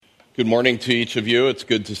Good morning to each of you. It's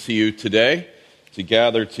good to see you today, to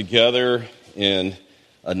gather together in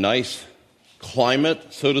a nice climate,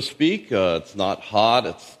 so to speak. It's not hot.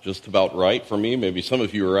 It's just about right for me. Maybe some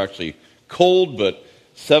of you are actually cold, but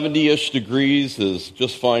 70-ish degrees is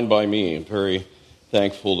just fine by me. I'm very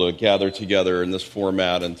thankful to gather together in this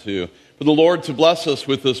format and for the Lord to bless us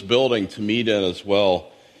with this building to meet in as well.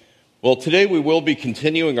 Well, today we will be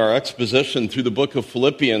continuing our exposition through the book of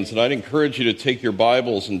Philippians, and I'd encourage you to take your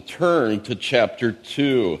Bibles and turn to chapter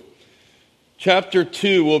 2. Chapter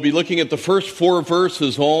 2, we'll be looking at the first 4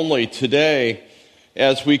 verses only today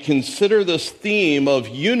as we consider this theme of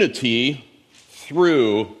unity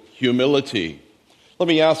through humility. Let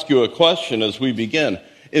me ask you a question as we begin.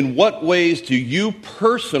 In what ways do you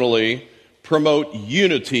personally promote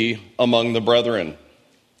unity among the brethren?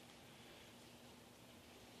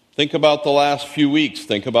 Think about the last few weeks.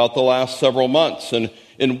 Think about the last several months. And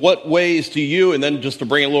in what ways do you, and then just to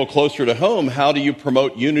bring it a little closer to home, how do you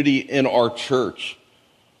promote unity in our church?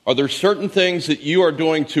 Are there certain things that you are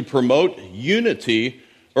doing to promote unity,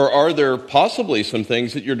 or are there possibly some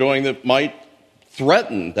things that you're doing that might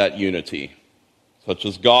threaten that unity, such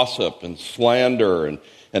as gossip and slander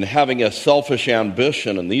and having a selfish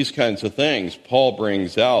ambition and these kinds of things Paul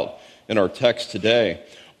brings out in our text today?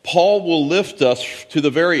 Paul will lift us to the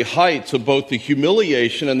very heights of both the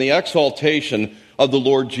humiliation and the exaltation of the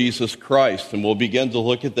Lord Jesus Christ, and we'll begin to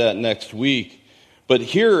look at that next week. But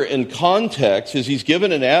here in context is he's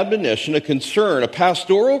given an admonition, a concern, a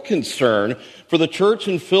pastoral concern for the church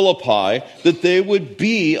in Philippi that they would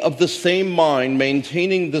be of the same mind,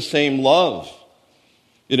 maintaining the same love.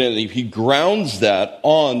 And he grounds that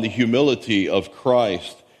on the humility of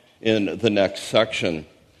Christ in the next section.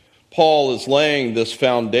 Paul is laying this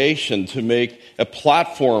foundation to make a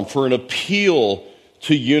platform for an appeal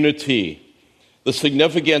to unity. The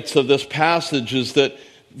significance of this passage is that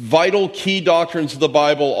vital key doctrines of the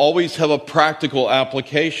Bible always have a practical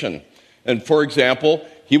application. And for example,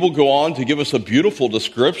 he will go on to give us a beautiful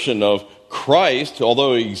description of Christ,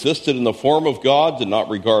 although he existed in the form of God, did not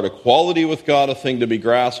regard equality with God a thing to be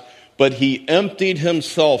grasped, but he emptied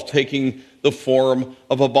himself, taking the form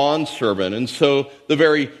of a bondservant. And so the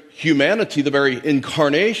very humanity, the very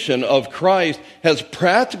incarnation of Christ, has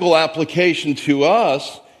practical application to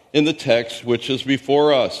us in the text which is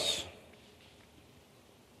before us.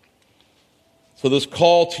 So this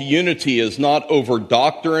call to unity is not over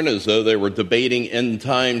doctrine, as though they were debating end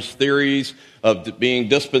times theories of being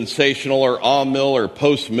dispensational or amill or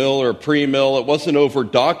post-mill or pre-mill. It wasn't over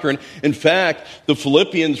doctrine. In fact, the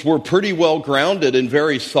Philippians were pretty well grounded and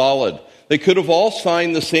very solid. They could have all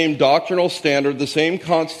signed the same doctrinal standard, the same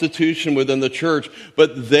constitution within the church,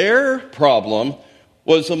 but their problem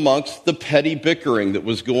was amongst the petty bickering that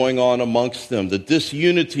was going on amongst them, the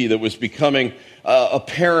disunity that was becoming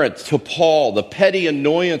apparent to Paul, the petty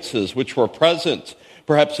annoyances which were present,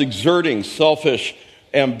 perhaps exerting selfish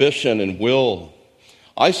ambition and will.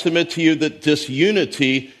 I submit to you that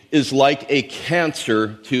disunity is like a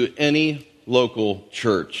cancer to any local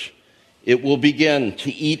church. It will begin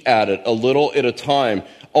to eat at it a little at a time,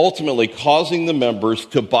 ultimately causing the members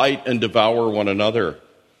to bite and devour one another.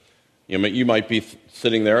 You might be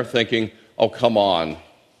sitting there thinking, oh, come on,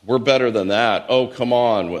 we're better than that. Oh, come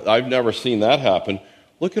on, I've never seen that happen.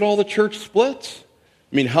 Look at all the church splits.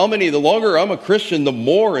 I mean, the longer I'm a Christian, the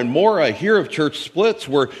more and more I hear of church splits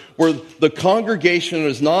where the congregation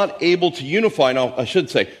is not able to unify. Now, I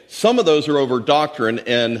should say, some of those are over doctrine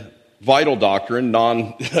and vital doctrine,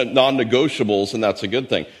 non-negotiables, and that's a good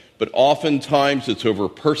thing. But oftentimes it's over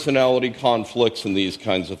personality conflicts and these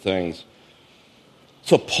kinds of things.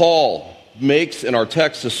 So Paul makes in our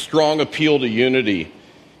text a strong appeal to unity.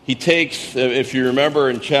 He takes, if you remember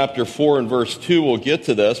in chapter 4 and verse 2, we'll get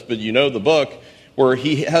to this, but you know the book, where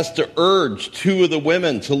he has to urge 2 of the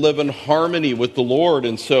women to live in harmony with the Lord.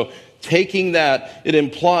 And so taking that, it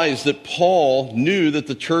implies that Paul knew that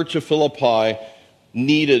the church of Philippi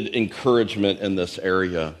needed encouragement in this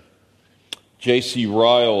area. J.C.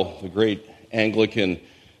 Ryle, the great Anglican,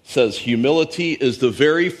 says humility is the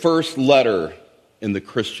very first letter in the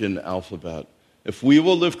Christian alphabet. If we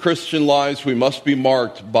will live Christian lives, we must be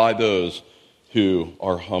marked by those who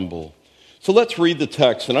are humble. So let's read the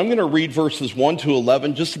text, and I'm going to read verses 1 to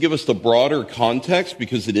 11 just to give us the broader context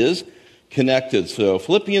because it is connected. So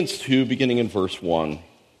Philippians 2, beginning in verse 1.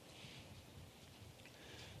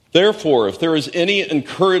 Therefore, if there is any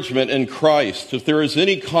encouragement in Christ, if there is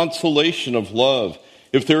any consolation of love,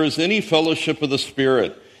 if there is any fellowship of the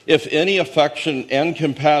Spirit, if any affection and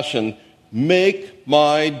compassion, make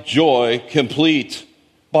my joy complete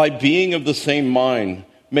by being of the same mind,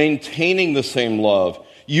 maintaining the same love,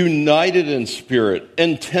 united in spirit,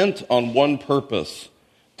 intent on one purpose.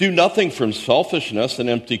 Do nothing from selfishness and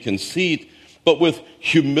empty conceit, but with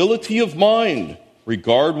humility of mind,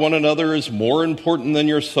 regard one another as more important than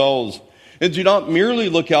yourselves, and do not merely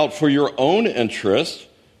look out for your own interest,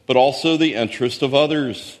 but also the interest of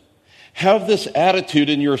others. Have this attitude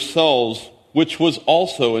in yourselves, which was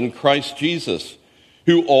also in Christ Jesus,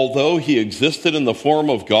 who, although he existed in the form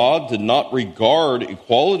of God, did not regard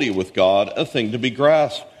equality with God a thing to be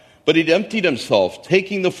grasped, but he emptied himself,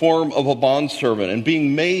 taking the form of a bondservant and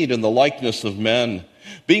being made in the likeness of men.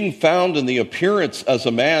 Being found in the appearance as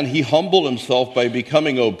a man, he humbled himself by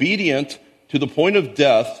becoming obedient to the point of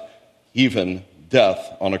death, even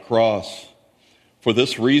death on a cross. For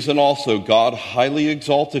this reason also God highly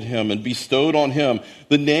exalted him and bestowed on him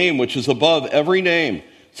the name which is above every name,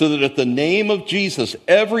 so that at the name of Jesus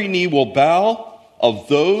every knee will bow, of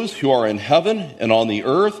those who are in heaven and on the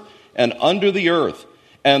earth and under the earth,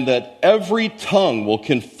 and that every tongue will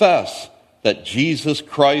confess that Jesus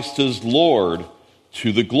Christ is Lord,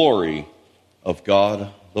 to the glory of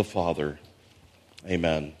God the Father.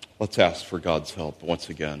 Amen. Let's ask for God's help once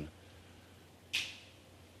again.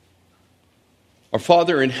 Our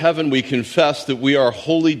Father in heaven, we confess that we are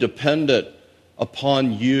wholly dependent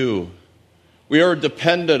upon you. We are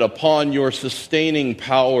dependent upon your sustaining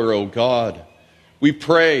power, O God. We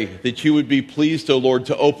pray that you would be pleased, O Lord,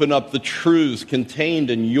 to open up the truths contained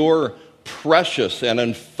in your precious and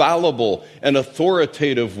infallible and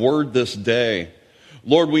authoritative word this day.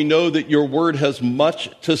 Lord, we know that your word has much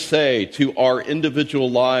to say to our individual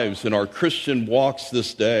lives and our Christian walks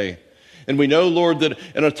this day. And we know, Lord, that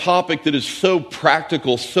in a topic that is so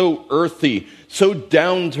practical, so earthy, so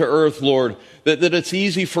down to earth, Lord, that it's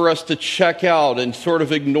easy for us to check out and sort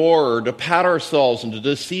of ignore, or to pat ourselves and to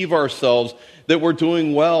deceive ourselves that we're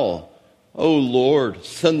doing well. Oh, Lord,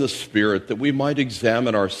 send the Spirit that we might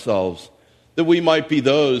examine ourselves, that we might be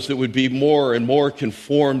those that would be more and more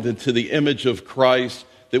conformed into the image of Christ,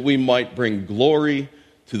 that we might bring glory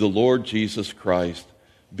to the Lord Jesus Christ.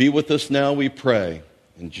 Be with us now, we pray.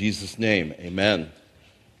 In Jesus' name, amen.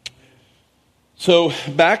 So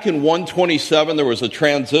back in 127, there was a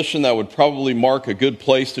transition that would probably mark a good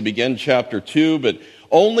place to begin chapter 2, but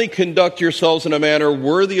only conduct yourselves in a manner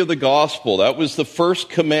worthy of the gospel. That was the first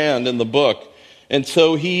command in the book. And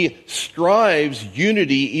so he strives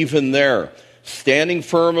unity even there, standing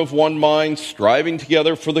firm of one mind, striving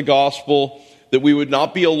together for the gospel, that we would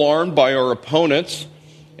not be alarmed by our opponents.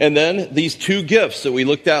 And then these two gifts that we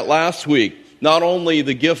looked at last week, not only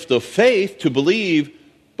the gift of faith to believe,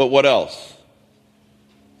 but what else?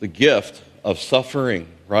 The gift of suffering,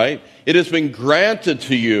 right? It has been granted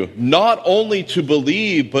to you not only to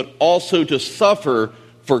believe, but also to suffer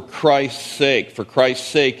for Christ's sake. For Christ's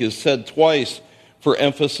sake is said twice for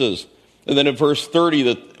emphasis. And then in verse 30,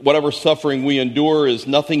 that whatever suffering we endure is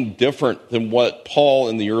nothing different than what Paul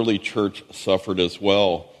in the early church suffered as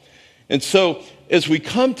well. And so, as we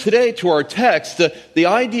come today to our text, the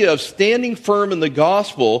idea of standing firm in the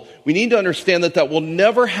gospel, we need to understand that will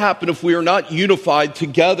never happen if we are not unified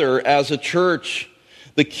together as a church.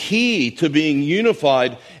 The key to being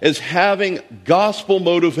unified is having gospel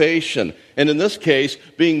motivation, and in this case,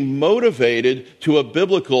 being motivated to a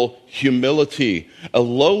biblical humility, a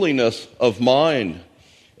lowliness of mind.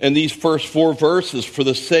 In these first 4 verses, for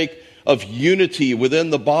the sake of unity within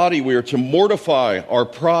the body, we are to mortify our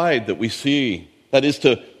pride that we see. That is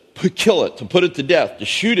to kill it, to put it to death, to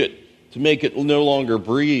shoot it, to make it no longer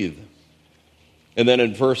breathe. And then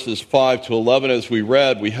in verses 5 to 11, as we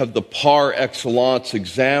read, we have the par excellence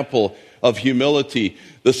example of humility,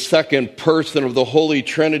 the second person of the Holy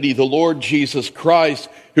Trinity, the Lord Jesus Christ,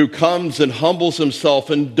 who comes and humbles himself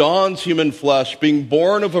and dons human flesh, being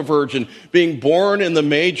born of a virgin, being born in the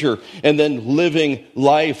manger, and then living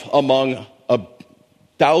life among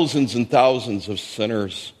thousands and thousands of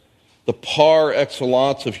sinners. The par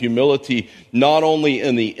excellence of humility, not only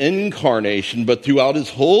in the incarnation, but throughout his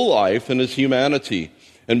whole life and his humanity.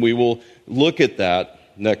 And we will look at that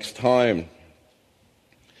next time.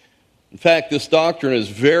 In fact, this doctrine is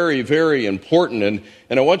very, very important.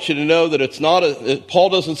 And I want you to know that it's not, Paul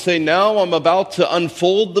doesn't say, now I'm about to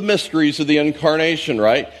unfold the mysteries of the incarnation,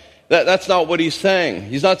 right? That's not what he's saying.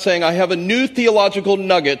 He's not saying, I have a new theological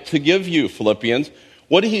nugget to give you, Philippians.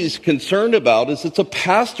 What he's concerned about is it's a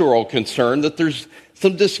pastoral concern that there's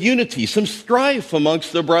some disunity, some strife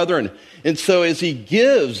amongst the brethren. And so as he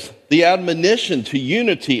gives the admonition to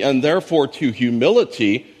unity and therefore to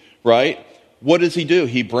humility, right, what does he do?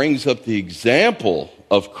 He brings up the example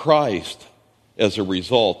of Christ as a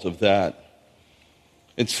result of that.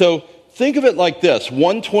 And so think of it like this,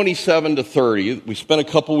 127 to 30, we spent a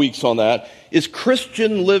couple weeks on that, is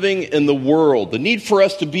Christian living in the world, the need for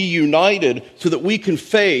us to be united so that we can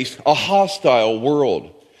face a hostile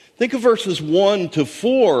world. Think of verses 1 to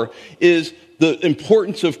 4 is the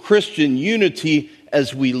importance of Christian unity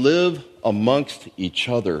as we live amongst each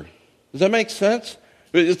other. Does that make sense?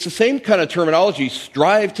 It's the same kind of terminology,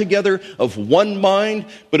 strive together of one mind,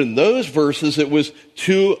 but in those verses it was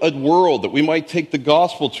to a world, that we might take the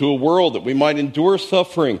gospel to a world, that we might endure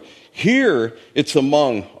suffering. Here it's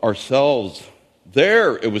among ourselves.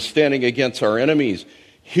 There it was standing against our enemies.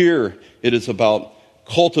 Here it is about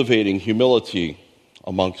cultivating humility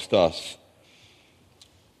amongst us.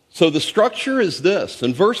 So the structure is this.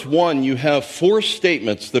 In verse 1 you have 4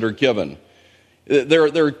 statements that are given.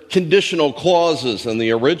 They're conditional clauses in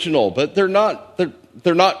the original, but they're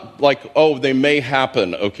not like, oh, they may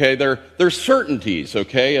happen, okay? They're certainties,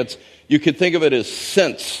 okay? You could think of it as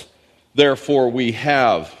since, therefore we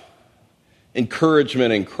have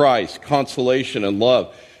encouragement in Christ, consolation and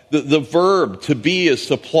love. The verb to be is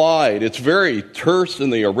supplied. It's very terse in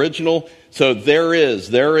the original. So there is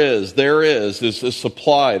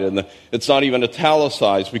supplied. And it's not even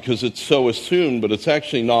italicized because it's so assumed, but it's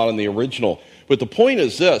actually not in the original. But the point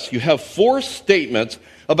is this, you have 4 statements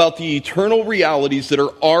about the eternal realities that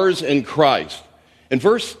are ours in Christ. In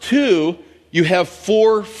verse 2, you have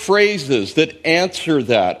 4 phrases that answer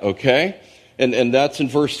that, okay? And that's in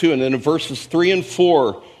verse 2. And then in verses 3 and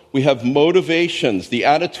 4, we have motivations, the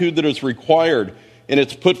attitude that is required. And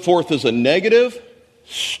it's put forth as a negative,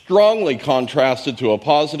 strongly contrasted to a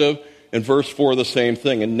positive. In verse 4, the same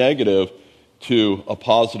thing, a negative to a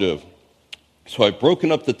positive. So I've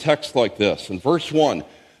broken up the text like this. In verse 1,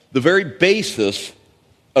 the very basis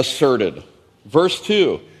asserted. Verse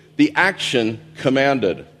 2, the action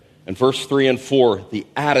commanded. And verse 3 and 4, the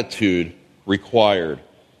attitude required.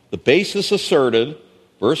 The basis asserted,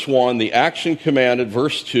 verse 1, the action commanded,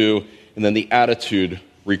 verse 2, and then the attitude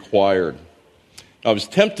required. I was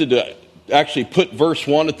tempted to actually put verse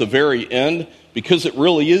 1 at the very end because it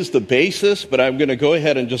really is the basis, but I'm going to go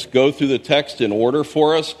ahead and just go through the text in order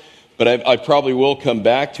for us. But I probably will come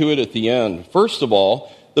back to it at the end. First of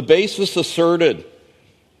all, the basis asserted.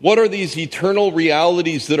 What are these eternal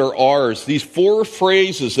realities that are ours? These 4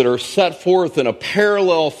 phrases that are set forth in a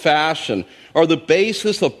parallel fashion are the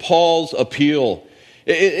basis of Paul's appeal.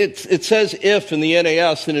 It says if in the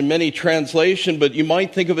NAS and in many translations, but you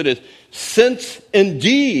might think of it as since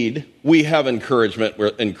indeed we have encouragement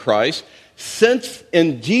in Christ, since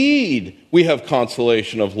indeed we have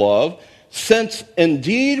consolation of love, since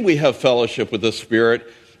indeed we have fellowship with the Spirit,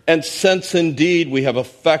 and since indeed we have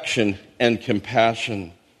affection and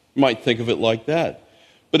compassion. You might think of it like that.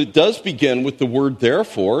 But it does begin with the word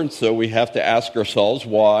therefore, and so we have to ask ourselves,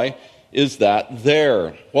 why is that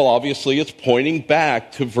there? Well, obviously it's pointing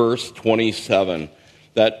back to verse 27,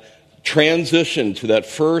 that transition to that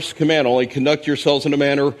first command, only conduct yourselves in a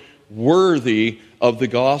manner worthy of the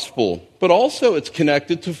gospel. But also it's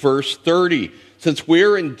connected to verse 30, since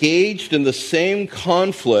we're engaged in the same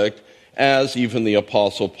conflict as even the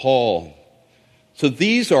Apostle Paul. So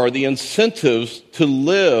these are the incentives to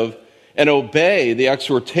live and obey the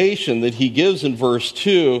exhortation that he gives in verse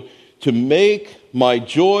 2, to make my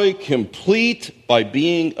joy complete by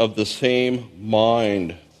being of the same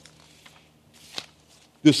mind.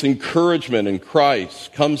 This encouragement in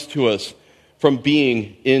Christ comes to us from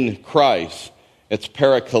being in Christ. It's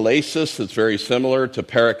parakalesis. It's very similar to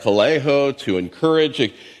parakaleo, to encourage.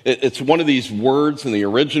 It's one of these words in the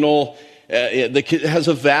original. It has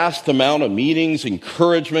a vast amount of meanings: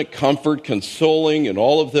 encouragement, comfort, consoling, and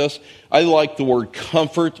all of this. I like the word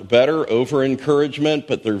comfort better over encouragement,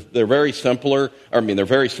 but they're very similar. They're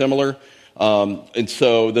very similar. And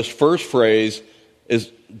so this first phrase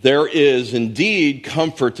is, there is indeed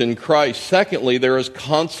comfort in Christ. Secondly, there is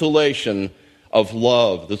consolation of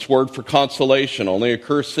love. This word for consolation only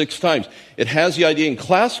occurs 6 times. It has the idea in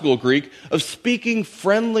classical Greek of speaking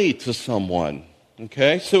friendly to someone.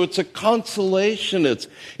 Okay, so it's a consolation. It's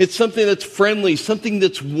something that's friendly, something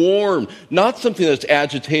that's warm, not something that's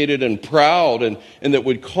agitated and proud and that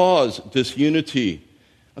would cause disunity.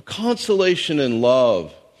 A consolation in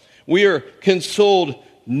love. We are consoled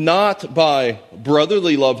not by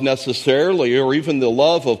brotherly love necessarily, or even the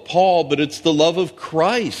love of Paul, but it's the love of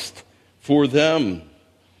Christ for them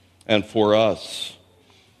and for us.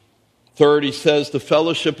 Third, he says the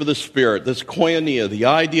fellowship of the Spirit, this koinonia, the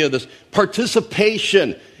idea of this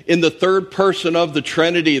participation in the third person of the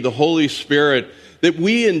Trinity, the Holy Spirit, that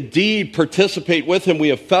we indeed participate with him, we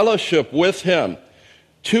have fellowship with him.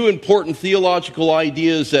 Two important theological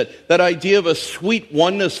ideas, that idea of a sweet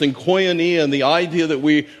oneness and koinonia, and the idea that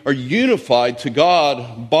we are unified to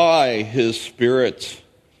God by His Spirit.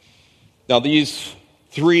 Now these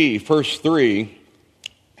first three,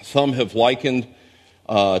 some have likened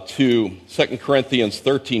to 2 Corinthians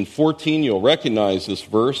 13:14. You'll recognize this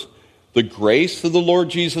verse. The grace of the Lord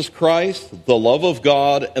Jesus Christ, the love of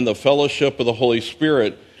God, and the fellowship of the Holy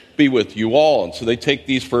Spirit be with you all. And so they take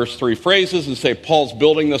these first three phrases and say Paul's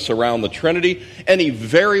building this around the Trinity, and he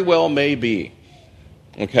very well may be.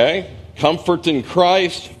 Okay? Comfort in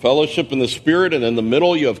Christ, fellowship in the Spirit, and in the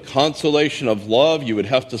middle you have consolation of love. You would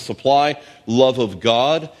have to supply love of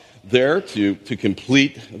God there to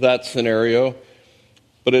complete that scenario.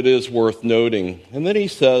 But it is worth noting. And then he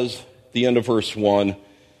says, at the end of verse 1,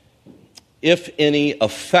 if any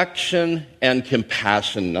affection and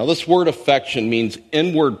compassion. Now this word affection means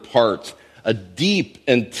inward parts, a deep,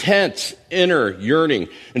 intense inner yearning.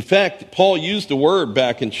 In fact, Paul used the word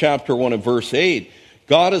back in chapter 1 of verse 8.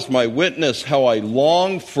 God is my witness how I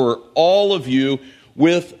long for all of you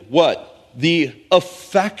with what? The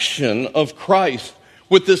affection of Christ.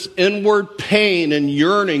 With this inward pain and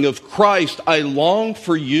yearning of Christ, I long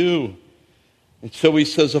for you. And so he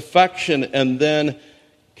says affection and then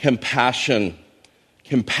compassion.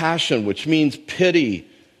 Compassion, which means pity,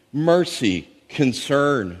 mercy,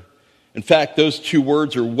 concern. In fact, those two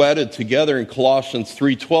words are wedded together in Colossians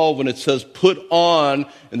 3:12 when it says, put on,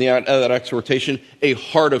 in that exhortation, a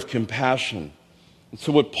heart of compassion. And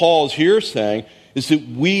so what Paul is here saying is that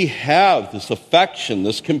we have this affection,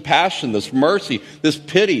 this compassion, this mercy, this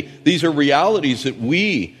pity. These are realities that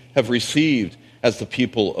we have received as the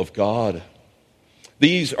people of God.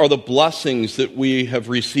 These are the blessings that we have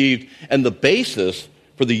received and the basis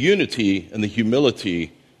for the unity and the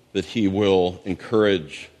humility that he will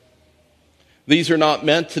encourage. These are not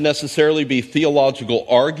meant to necessarily be theological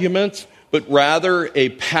arguments, but rather a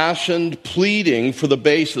passioned pleading for the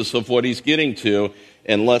basis of what he's getting to.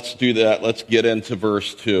 And let's do that. Let's get into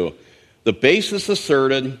verse 2. The basis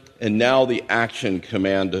asserted, and now the action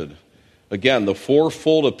commanded. Again, the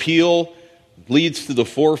fourfold appeal leads to the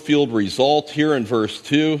fourfold result here in verse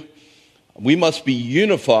 2. We must be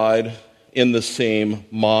unified in the same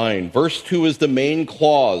mind. Verse 2 is the main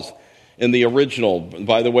clause in the original.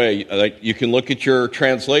 By the way, you can look at your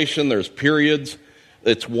translation. There's periods.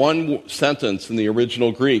 It's one sentence in the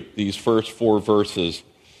original Greek, these first four verses.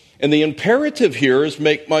 And the imperative here is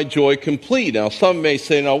make my joy complete. Now, some may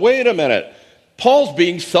say, now, wait a minute. Paul's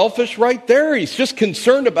being selfish right there. He's just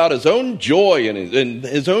concerned about his own joy and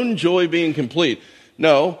his own joy being complete.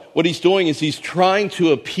 No, what he's doing is he's trying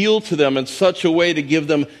to appeal to them in such a way to give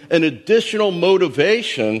them an additional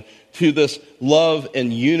motivation to this love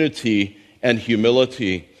and unity and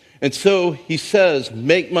humility. And so he says,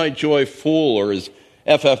 make my joy full, or as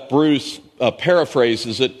F.F. Bruce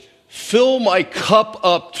paraphrases it, fill my cup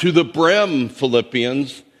up to the brim,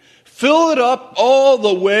 Philippians. Fill it up all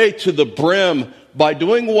the way to the brim by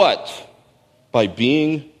doing what? By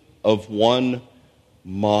being of one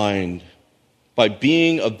mind. By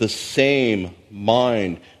being of the same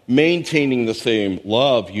mind. Maintaining the same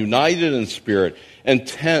love. United in spirit.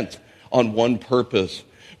 Intent on one purpose.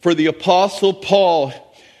 For the Apostle Paul,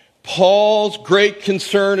 Paul's great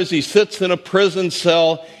concern as he sits in a prison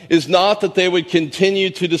cell is not that they would continue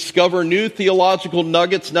to discover new theological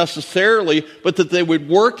nuggets necessarily, but that they would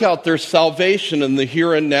work out their salvation in the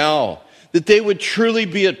here and now. That they would truly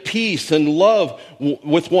be at peace and love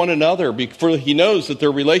with one another, for he knows that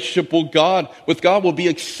their relationship with God will be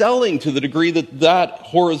excelling to the degree that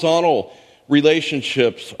horizontal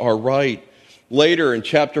relationships are right. Later in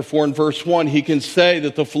chapter 4 and verse 1, he can say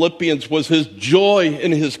that the Philippians was his joy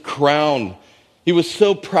and his crown. He was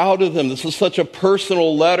so proud of them. This is such a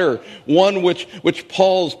personal letter, one which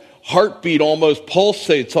Paul's heartbeat almost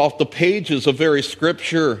pulsates off the pages of very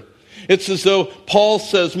scripture. It's as though Paul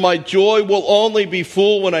says, my joy will only be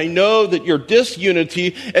full when I know that your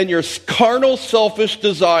disunity and your carnal selfish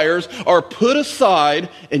desires are put aside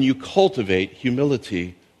and you cultivate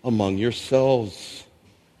humility among yourselves.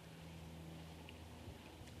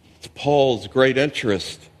 It's Paul's great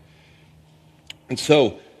interest. And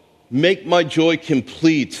so, make my joy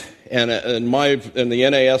complete. And in the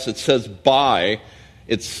NAS it says by.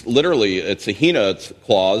 It's literally, it's a hina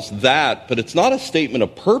clause, that, but it's not a statement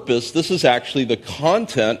of purpose. This is actually the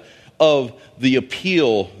content of the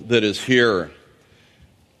appeal that is here.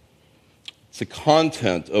 It's the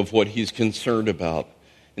content of what he's concerned about.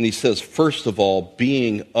 And he says, first of all,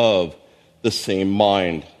 being of the same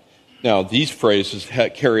mind. Now, these phrases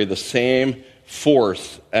carry the same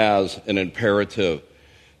force as an imperative.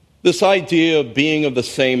 This idea of being of the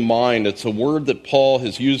same mind, it's a word that Paul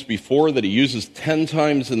has used before, that he uses 10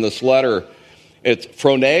 times in this letter. It's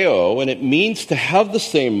phroneo, and it means to have the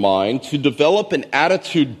same mind, to develop an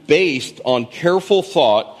attitude based on careful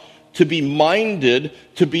thought, to be minded,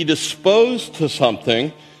 to be disposed to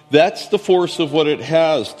something. That's the force of what it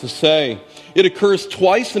has to say. It occurs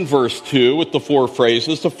twice in verse 2 with the 4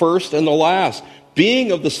 phrases, the first and the last.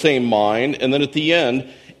 Being of the same mind, and then at the end,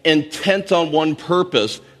 intent on one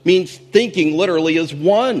purpose, means thinking literally as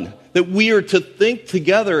one, that we are to think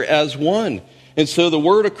together as one. And so the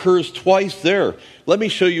word occurs twice there. Let me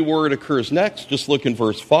show you where it occurs next. Just look in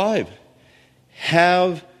verse 5.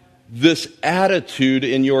 Have this attitude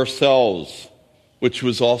in yourselves, which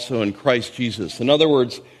was also in Christ Jesus. In other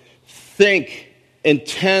words, think,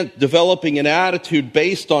 intent, developing an attitude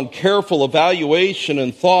based on careful evaluation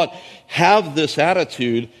and thought. Have this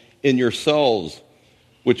attitude in yourselves,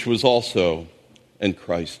 which was also in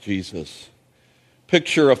Christ Jesus.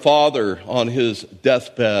 Picture a father on his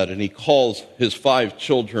deathbed, and he calls his 5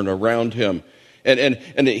 children around him. And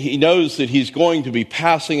he knows that he's going to be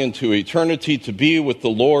passing into eternity to be with the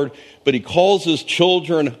Lord, but he calls his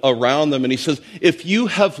children around them, and he says, if you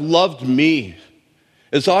have loved me,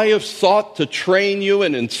 as I have sought to train you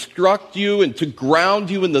and instruct you and to ground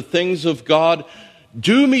you in the things of God,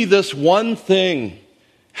 do me this one thing,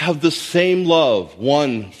 have the same love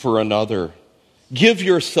one for another. Give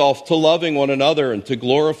yourself to loving one another and to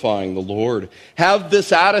glorifying the Lord. Have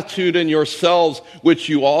this attitude in yourselves, which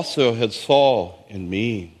you also had saw in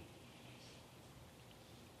me.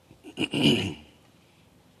 Of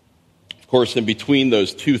course, in between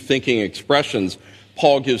those 2 thinking expressions,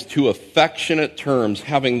 Paul gives 2 affectionate terms,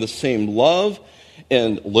 having the same love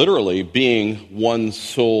and literally being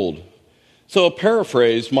one-souled. So a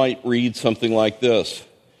paraphrase might read something like this.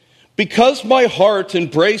 Because my heart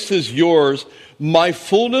embraces yours, my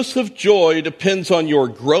fullness of joy depends on your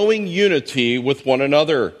growing unity with one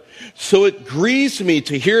another. So it grieves me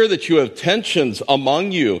to hear that you have tensions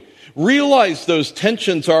among you. Realize those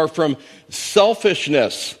tensions are from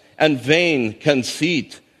selfishness and vain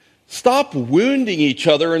conceit. Stop wounding each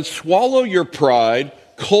other and swallow your pride.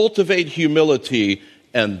 Cultivate humility,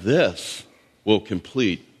 and this will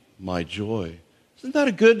complete my joy. Isn't that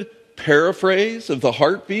a good paraphrase of the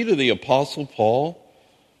heartbeat of the Apostle Paul?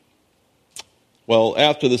 Well,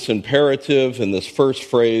 after this imperative and this first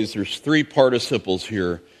phrase, there's 3 participles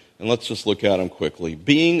here, and let's just look at them quickly.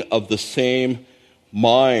 Being of the same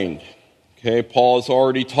mind. Okay, Paul has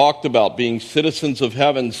already talked about being citizens of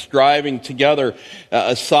heaven, striving together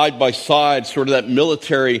side by side, sort of that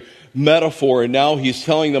military metaphor, and now he's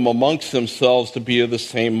telling them amongst themselves to be of the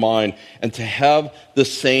same mind and to have the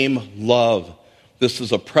same love. This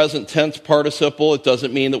is a present tense participle. It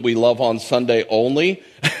doesn't mean that we love on Sunday only.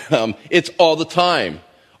 It's all the time.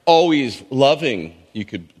 Always loving, you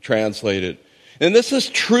could translate it. And this is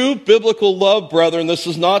true biblical love, brethren. This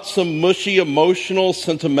is not some mushy, emotional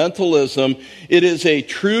sentimentalism. It is a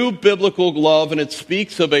true biblical love, and it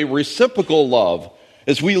speaks of a reciprocal love.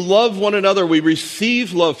 As we love one another, we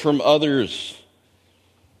receive love from others.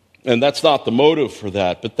 And that's not the motive for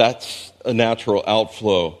that, but that's a natural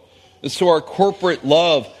outflow. And so our corporate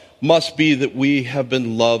love must be that we have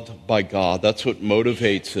been loved by God. That's what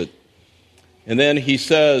motivates it. And then he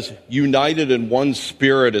says, united in one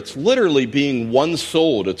spirit. It's literally being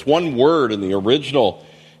one-souled. It's one word in the original.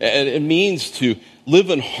 And it means to live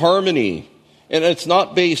in harmony. And it's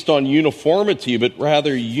not based on uniformity, but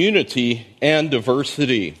rather unity and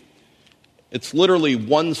diversity. It's literally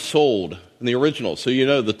one-souled in the original. So you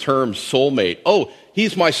know the term soulmate. Oh,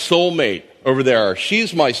 he's my soulmate over there.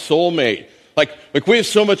 She's my soulmate. Like we have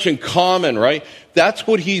so much in common, right? That's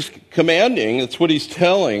what he's commanding. That's what he's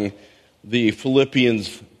telling the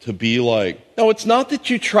Philippians to be like. No, it's not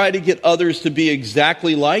that you try to get others to be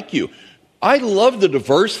exactly like you. I love the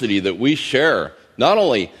diversity that we share, not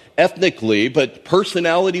only ethnically, but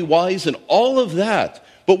personality-wise and all of that.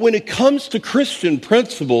 But when it comes to Christian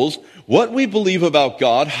principles, what we believe about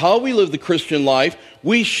God, how we live the Christian life,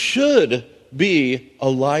 we should be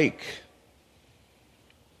alike.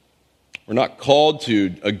 We're not called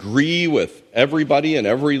to agree with everybody and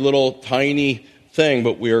every little tiny thing,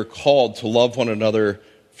 but we are called to love one another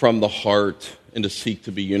from the heart and to seek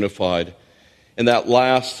to be unified. And that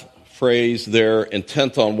last phrase there,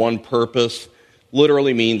 intent on one purpose,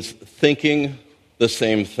 literally means thinking the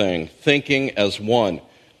same thing, thinking as one.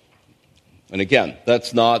 And again,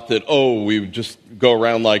 that's not that, we would just go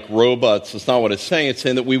around like robots. That's not what it's saying. It's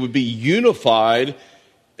saying that we would be unified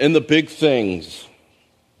in the big things.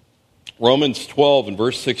 Romans 12 and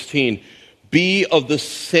verse 16, be of the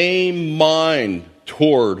same mind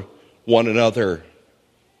toward one another.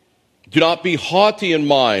 Do not be haughty in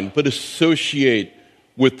mind, but associate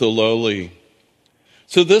with the lowly.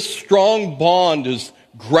 So this strong bond is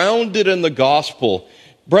grounded in the gospel.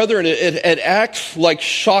 Brethren, it acts like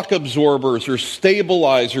shock absorbers or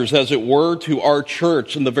stabilizers, as it were, to our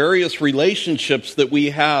church and the various relationships that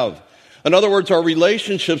we have. In other words, our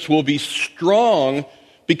relationships will be strong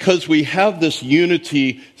because we have this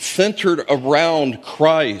unity centered around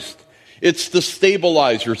Christ. It's the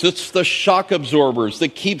stabilizers, it's the shock absorbers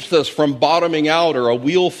that keeps us from bottoming out or a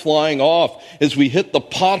wheel flying off as we hit the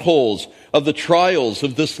potholes of the trials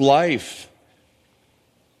of this life.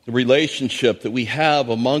 The relationship that we have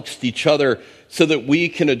amongst each other so that we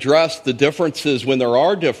can address the differences when there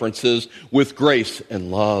are differences with grace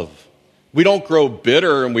and love. We don't grow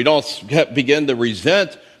bitter and we don't begin to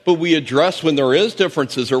resent, but we address when there is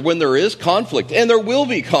differences or when there is conflict, and there will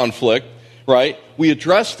be conflict, right? We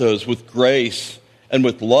address those with grace and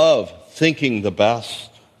with love, thinking the best.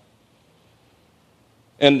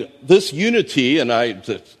 And this unity, and I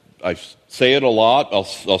say it a lot,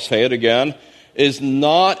 I'll say it again, is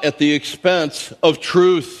not at the expense of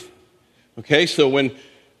truth. Okay, so when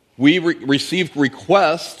we received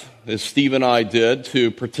requests, as Steve and I did,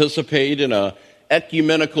 to participate in an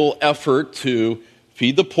ecumenical effort to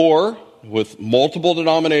feed the poor with multiple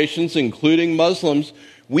denominations, including Muslims,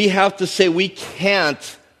 we have to say we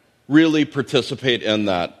can't really participate in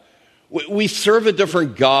that. We serve a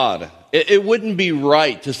different God. It wouldn't be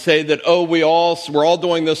right to say that, we're all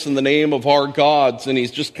doing this in the name of our gods, and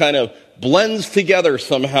he's just kind of blends together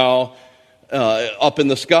somehow up in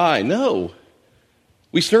the sky. No.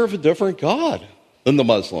 We serve a different God than the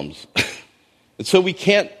Muslims. And so we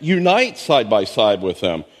can't unite side by side with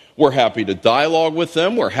them. We're happy to dialogue with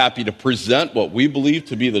them. We're happy to present what we believe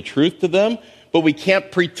to be the truth to them. But we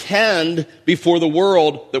can't pretend before the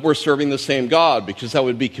world that we're serving the same God, because that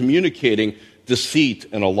would be communicating deceit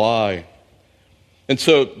and a lie. And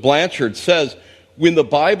so Blanchard says, when the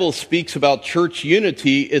Bible speaks about church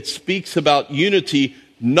unity, it speaks about unity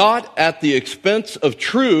not at the expense of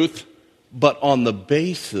truth, but on the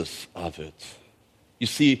basis of it. You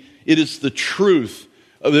see, it is the truth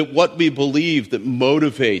of what we believe that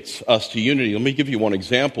motivates us to unity. Let me give you one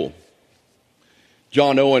example.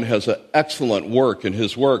 John Owen has an excellent work in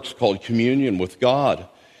his works called Communion with God.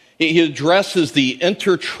 He addresses the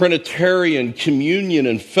intertrinitarian communion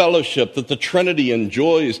and fellowship that the Trinity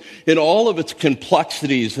enjoys in all of its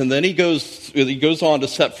complexities. And then he goes on to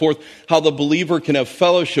set forth how the believer can have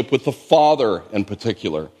fellowship with the Father in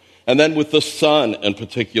particular, and then with the Son in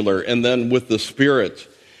particular, and then with the Spirit.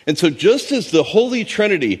 And so just as the Holy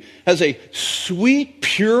Trinity has a sweet,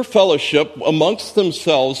 pure fellowship amongst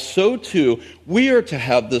themselves, so too we are to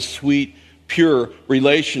have this sweet, pure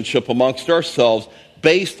relationship amongst ourselves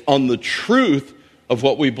based on the truth of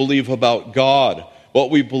what we believe about God, what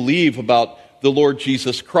we believe about the Lord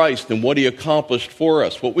Jesus Christ and what he accomplished for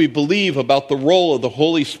us, what we believe about the role of the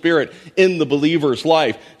Holy Spirit in the believer's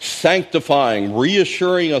life, sanctifying,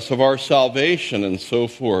 reassuring us of our salvation, and so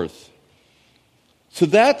forth. So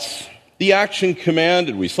that's the action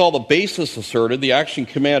commanded. We saw the basis asserted, the action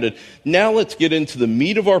commanded. Now let's get into the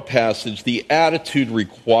meat of our passage, the attitude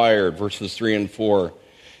required, verses 3 and 4.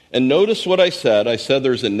 And notice what I said. I said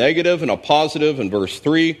there's a negative and a positive in verse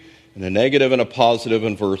 3, and a negative and a positive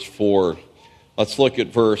in verse 4. Let's look at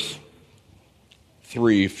verse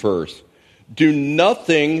 3 first. Do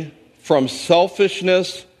nothing from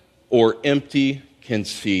selfishness or empty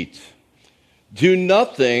conceit. Do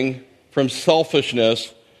nothing from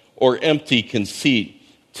selfishness or empty conceit.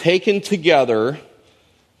 Taken together,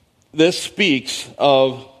 this speaks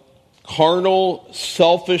of carnal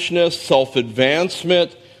selfishness,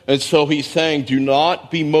 self-advancement, and so he's saying, do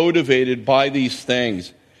not be motivated by these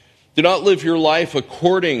things. Do not live your life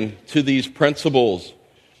according to these principles.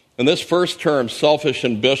 And this first term, selfish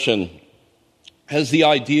ambition, has the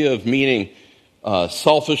idea of meaning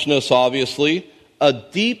selfishness, obviously, a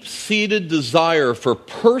deep-seated desire for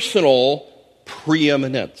personal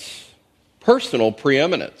preeminence. Personal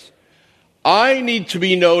preeminence. I need to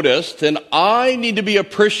be noticed and I need to be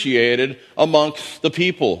appreciated amongst the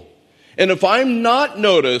people. And if I'm not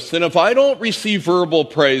noticed and if I don't receive verbal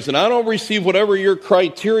praise and I don't receive whatever your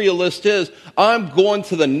criteria list is, I'm going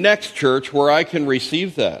to the next church where I can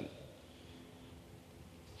receive that.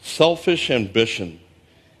 Selfish ambition.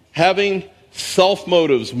 Having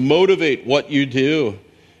self-motives motivate what you do.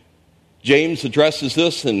 James addresses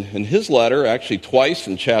this in his letter, actually twice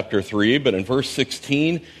in chapter 3, but in verse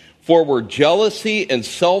 16, for where jealousy and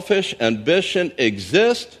selfish ambition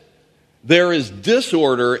exist, there is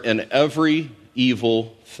disorder in every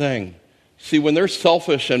evil thing. See, when there's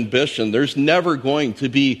selfish ambition, there's never going to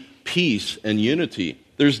be peace and unity.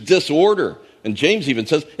 There's disorder. And James even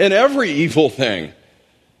says, in every evil thing.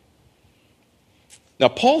 Now,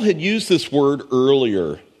 Paul had used this word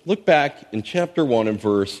earlier. Look back in chapter 1 and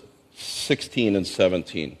verse 16 and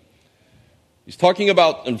 17. He's talking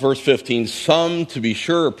about, in verse 15, some, to be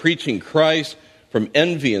sure, are preaching Christ from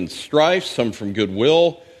envy and strife, some from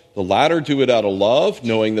goodwill. The latter do it out of love,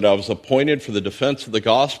 knowing that I was appointed for the defense of the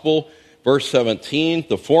gospel. Verse 17,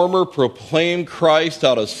 the former proclaim Christ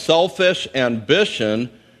out of selfish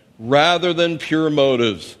ambition rather than pure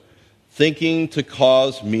motives, thinking to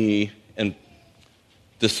cause me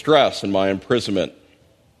distress in my imprisonment.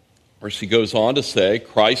 Of course, he goes on to say,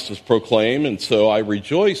 Christ is proclaimed, and so I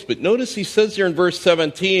rejoice. But notice he says here in verse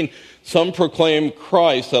 17, some proclaim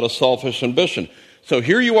Christ out of selfish ambition. So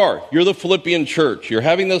here you are. You're the Philippian church. You're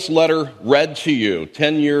having this letter read to you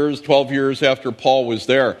 10 years, 12 years after Paul was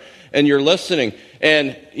there. And you're listening.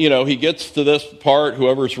 And, he gets to this part,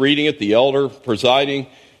 whoever's reading it, the elder presiding,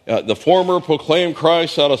 the former proclaim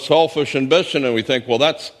Christ out of selfish ambition. And we think, well,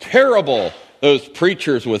 that's terrible. Those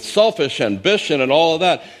preachers with selfish ambition and all of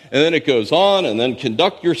that. And then it goes on, and then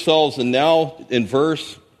conduct yourselves. And now in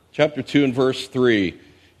chapter 2 and verse 3,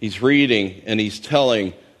 he's reading and he's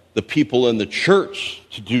telling the people in the church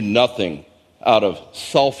to do nothing out of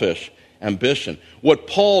selfish ambition. What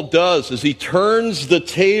Paul does is he turns the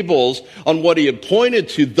tables on what he had pointed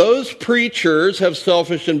to. Those preachers have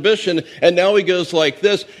selfish ambition, and now he goes like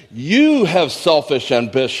this, you have selfish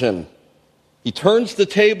ambition. He turns the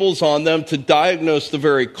tables on them to diagnose the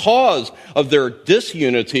very cause of their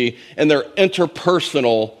disunity and their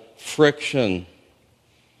interpersonal friction.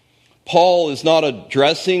 Paul is not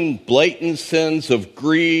addressing blatant sins of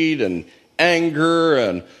greed and anger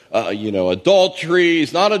and adultery.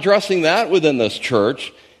 He's not addressing that within this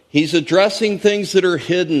church. He's addressing things that are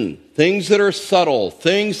hidden, things that are subtle,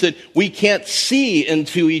 things that we can't see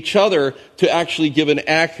into each other to actually give an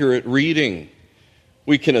accurate reading.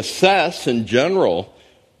 We can assess in general.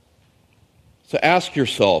 So ask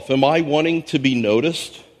yourself, am I wanting to be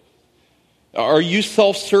noticed? Are you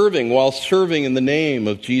self-serving while serving in the name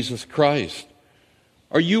of Jesus Christ?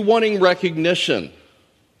 Are you wanting recognition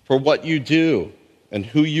for what you do and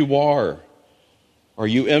who you are? Are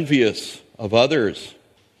you envious of others?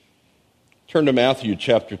 Turn to Matthew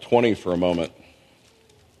chapter 20 for a moment.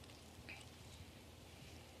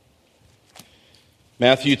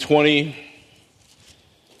 Matthew 20.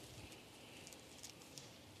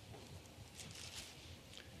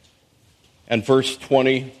 And verse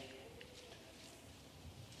 20.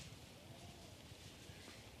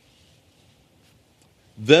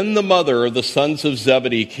 Then the mother of the sons of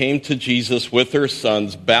Zebedee came to Jesus with her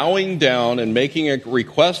sons, bowing down and making a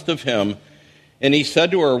request of him. And he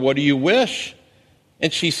said to her, what do you wish?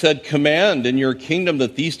 And she said, command in your kingdom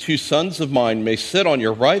that these two sons of mine may sit on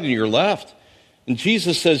your right and your left. And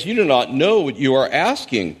Jesus says, you do not know what you are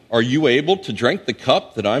asking. Are you able to drink the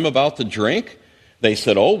cup that I'm about to drink? They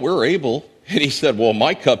said, oh, we're able. And he said, well,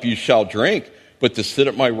 my cup you shall drink, but to sit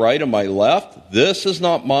at my right and my left, this is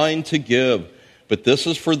not mine to give, but this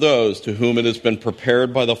is for those to whom it has been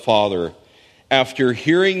prepared by the Father. After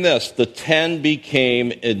hearing this, the 10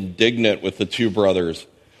 became indignant with the two brothers.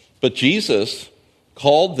 But Jesus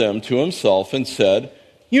called them to himself and said,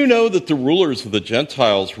 you know that the rulers of the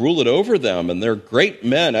Gentiles rule it over them, and their great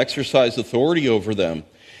men exercise authority over them.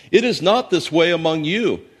 It is not this way among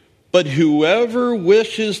you. But whoever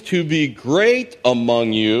wishes to be great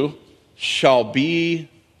among you shall be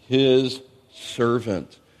his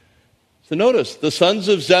servant. So notice, the sons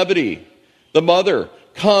of Zebedee, the mother,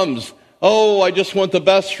 comes, oh, I just want the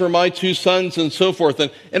best for my two sons and so forth.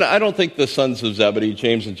 And I don't think the sons of Zebedee,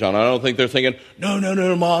 James and John, I don't think they're thinking,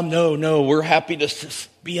 no, Mom, no, we're happy to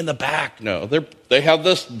be in the back. No, they have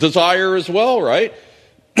this desire as well, right?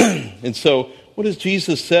 And so what does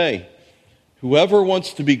Jesus say? Whoever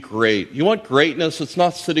wants to be great, you want greatness, it's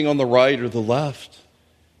not sitting on the right or the left.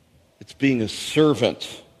 It's being a servant.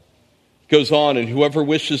 It goes on, and whoever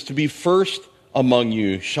wishes to be first among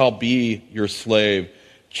you shall be your slave.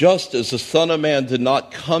 Just as the Son of Man did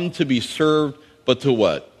not come to be served, but to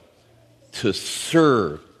what? To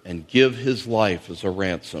serve and give his life as a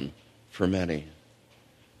ransom for many.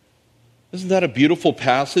 Isn't that a beautiful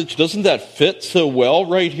passage? Doesn't that fit so well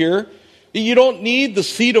right here? You don't need the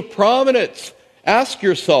seat of prominence. Ask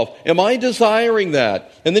yourself, am I desiring that?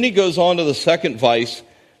 And then he goes on to the second vice,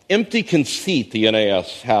 empty conceit, the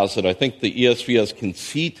NAS has it. I think the ESV has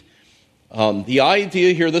conceit. The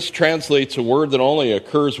idea here, this translates a word that only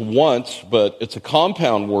occurs once, but it's a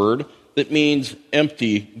compound word that means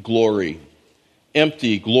empty glory.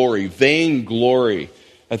 Empty glory, vain glory,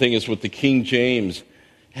 I think is what the King James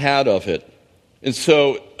had of it. And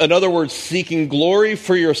so, in other words, seeking glory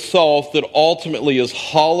for yourself that ultimately is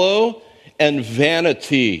hollow and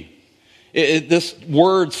vanity. This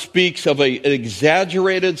word speaks of an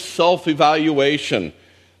exaggerated self-evaluation.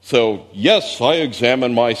 So, yes, I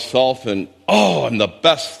examine myself and, I'm the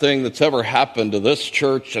best thing that's ever happened to this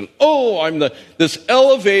church. And, I'm this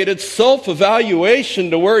elevated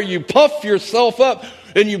self-evaluation to where you puff yourself up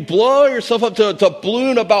and you blow yourself up to a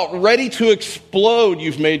balloon about ready to explode.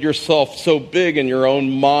 You've made yourself so big in your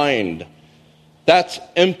own mind. That's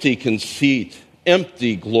empty conceit,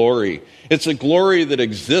 empty glory. It's a glory that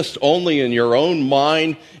exists only in your own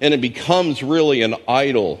mind, and it becomes really an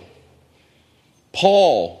idol.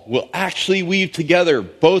 Paul will actually weave together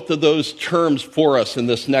both of those terms for us in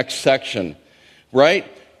this next section, right?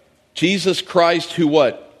 Jesus Christ who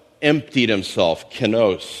what? Emptied himself,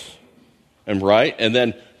 kenos, right? And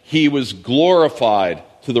then he was glorified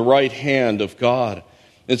to the right hand of God.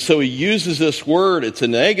 And so he uses this word, it's a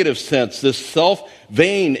negative sense, this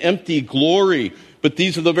self-vain, empty glory. But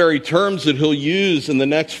these are the very terms that he'll use in the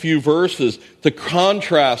next few verses to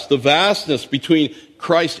contrast the vastness between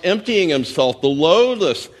Christ emptying himself, the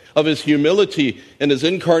lowness of his humility and his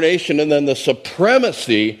incarnation, and then the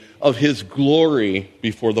supremacy of his glory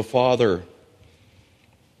before the Father.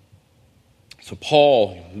 So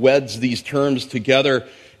Paul weds these terms together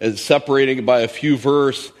and separating it by a few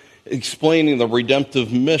verses, explaining the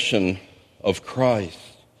redemptive mission of Christ.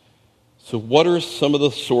 So what are some of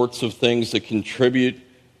the sorts of things that contribute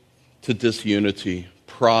to disunity?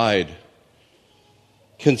 Pride,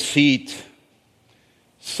 conceit,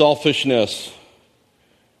 selfishness.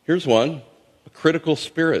 Here's one, a critical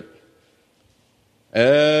spirit.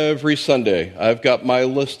 Every Sunday, I've got my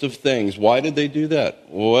list of things. Why did they do that?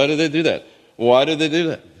 Why did they do that? Why did they do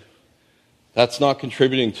that? That's not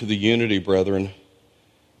contributing to the unity, brethren.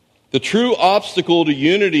 The true obstacle to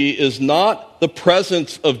unity is not the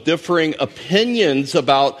presence of differing opinions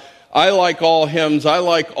about, I like all hymns, I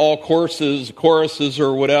like all choruses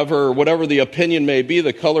or whatever the opinion may be,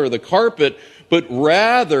 the color of the carpet, but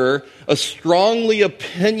rather a strongly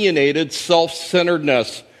opinionated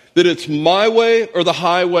self-centeredness, that it's my way or the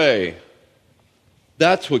highway.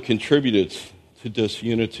 That's what contributed to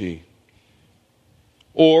disunity.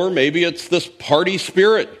 Or maybe it's this party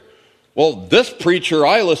spirit. Well, this preacher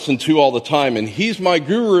I listen to all the time, and he's my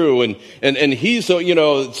guru, and he's,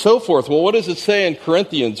 so forth. Well, what does it say in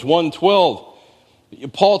Corinthians 1:12?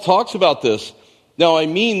 Paul talks about this. Now, I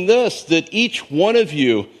mean this, that each one of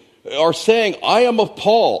you are saying, I am of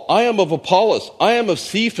Paul, I am of Apollos, I am of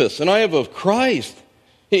Cephas, and I am of Christ.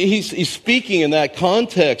 He's speaking in that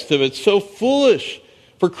context of it's so foolish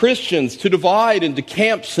for Christians to divide into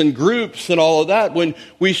camps and groups and all of that when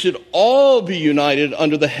we should all be united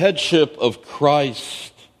under the headship of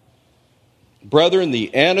Christ. Brethren,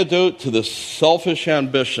 the antidote to this selfish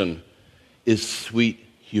ambition is sweet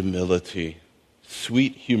humility.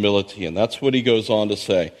 Sweet humility. And that's what he goes on to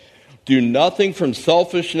say. Do nothing from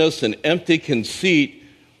selfishness and empty conceit,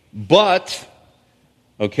 but,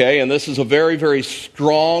 okay, and this is a very, very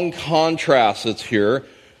strong contrast that's here,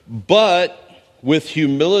 but with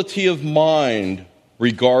humility of mind,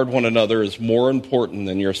 regard one another as more important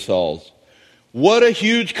than yourselves. What a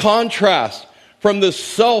huge contrast from this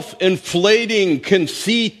self-inflating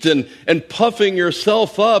conceit and puffing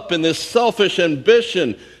yourself up and this selfish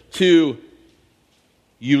ambition to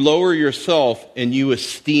you lower yourself and you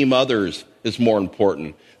esteem others as more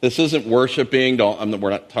important. This isn't worshiping, we're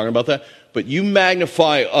not talking about that, but you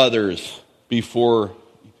magnify others before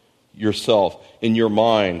yourself in your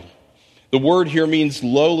mind. The word here means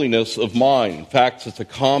lowliness of mind. In fact, it's a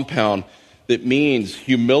compound that means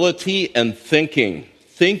humility and thinking.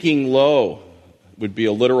 Thinking low would be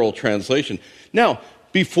a literal translation. Now,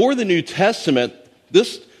 before the New Testament,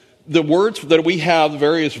 the words that we have, the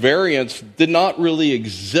various variants, did not really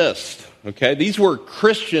exist. Okay, these were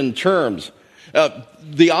Christian terms.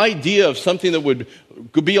 The idea of something that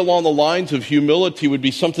could be along the lines of humility would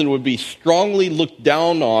be something that would be strongly looked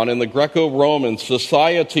down on in the Greco-Roman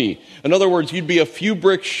society. In other words, you'd be a few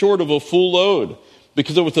bricks short of a full load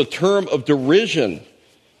because it was a term of derision.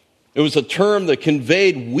 It was a term that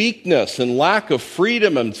conveyed weakness and lack of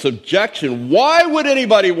freedom and subjection. Why would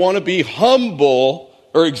anybody want to be humble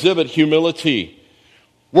or exhibit humility?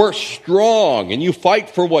 We're strong and you fight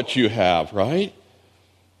for what you have, right?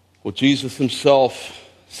 Well, Jesus himself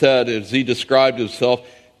said, as he described himself,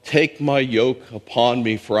 take my yoke upon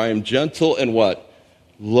me, for I am gentle and what?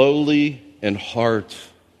 Lowly in heart.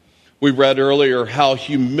 We read earlier how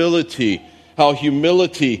humility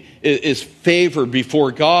is favored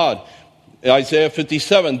before God. Isaiah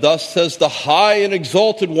 57, thus says the high and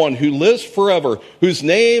exalted one who lives forever, whose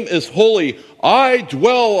name is holy. I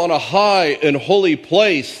dwell on a high and holy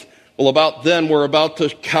place. Well, about then, we're about to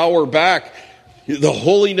cower back the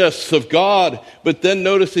holiness of God. But then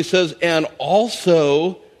notice he says, and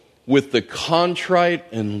also with the contrite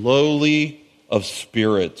and lowly of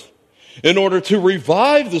spirit, in order to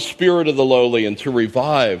revive the spirit of the lowly and to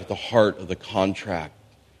revive the heart of the contrite.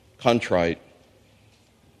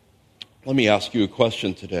 Let me ask you a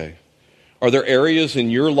question today. Are there areas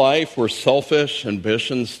in your life where selfish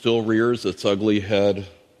ambition still rears its ugly head?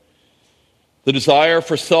 The desire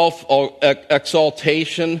for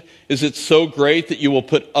self-exaltation, is it so great that you will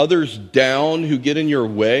put others down who get in your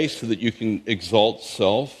way so that you can exalt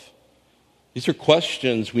self? These are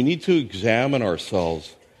questions we need to examine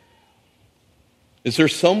ourselves. Is there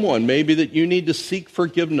someone maybe that you need to seek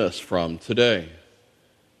forgiveness from today?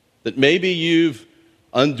 That maybe you've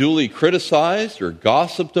unduly criticized or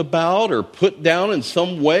gossiped about or put down in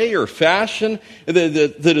some way or fashion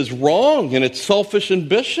that is wrong and it's selfish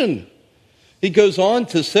ambition. He goes on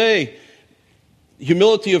to say,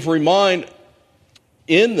 humility of mind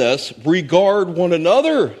in this, regard one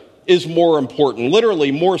another is more important,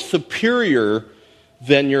 literally more superior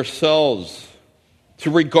than yourselves.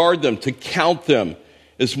 To regard them, to count them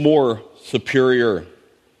is more superior.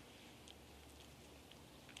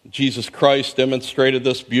 Jesus Christ demonstrated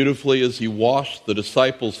this beautifully as he washed the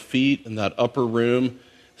disciples' feet in that upper room,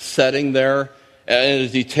 sitting there, and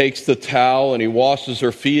as he takes the towel and he washes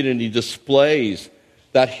their feet and he displays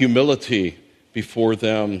that humility before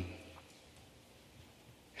them.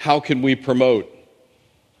 How can we promote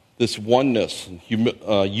this oneness, and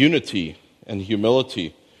unity and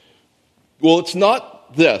humility? Well, it's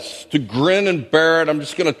not this, to grin and bear it. I'm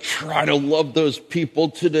just going to try to love those people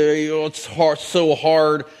today. Oh, it's hard, so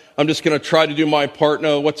hard. I'm just going to try to do my part.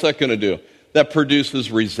 No, what's that going to do? That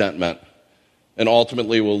produces resentment and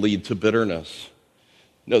ultimately will lead to bitterness.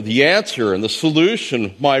 No, the answer and the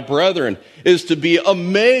solution, my brethren, is to be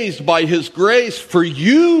amazed by his grace for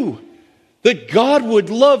you. That God would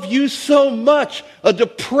love you so much, a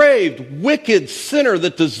depraved, wicked sinner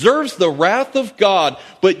that deserves the wrath of God,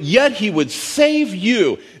 but yet he would save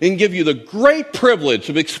you and give you the great privilege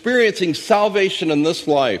of experiencing salvation in this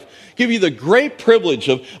life. Give you the great privilege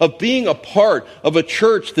of being a part of a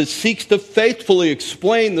church that seeks to faithfully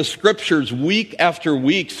explain the scriptures week after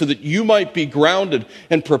week so that you might be grounded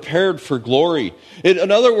and prepared for glory. In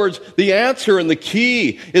other words, the answer and the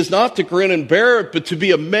key is not to grin and bear it, but to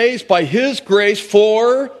be amazed by his grace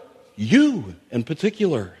for you in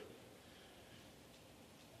particular.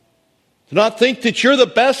 To not think that you're the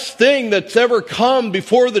best thing that's ever come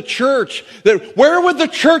before the church. That where would the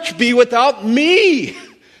church be without me?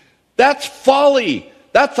 That's folly.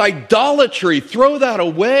 That's idolatry. Throw that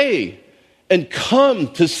away and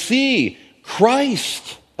come to see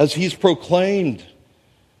Christ as he's proclaimed.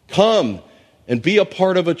 Come and be a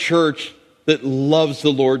part of a church that loves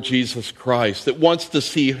the Lord Jesus Christ, that wants to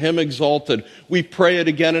see him exalted. We pray it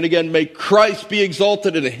again and again. May Christ be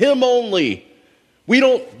exalted in him only. We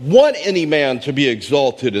don't want any man to be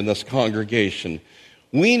exalted in this congregation.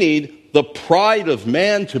 We need the pride of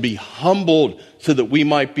man to be humbled so that we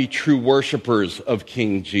might be true worshipers of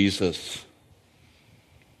King Jesus.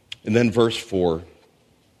 And then verse 4.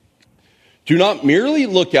 Do not merely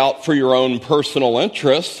look out for your own personal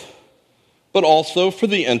interests, but also for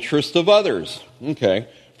the interest of others. Okay,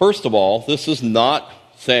 first of all, this is not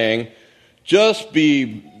saying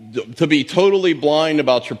to be totally blind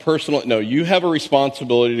about your personal. No, you have a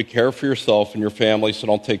responsibility to care for yourself and your family, so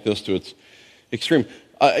don't take this to its extreme.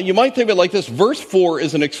 You might think of it like this. Verse 4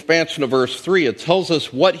 is an expansion of verse 3. It tells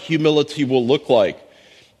us what humility will look like.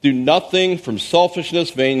 Do nothing from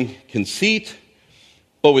selfishness, vain conceit,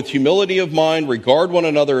 but with humility of mind, regard one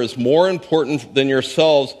another as more important than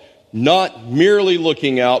yourselves, not merely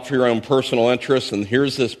looking out for your own personal interests. And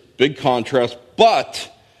here's this big contrast, but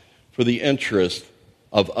for the interest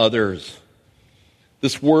of others.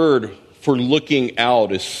 This word for looking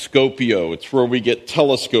out is scopio. It's where we get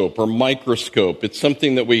telescope or microscope. It's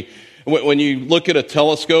something that when you look at a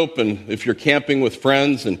telescope, and if you're camping with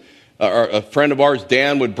friends, and a friend of ours,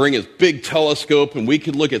 Dan, would bring his big telescope, and we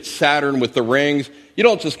could look at Saturn with the rings. You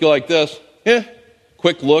don't just go like this,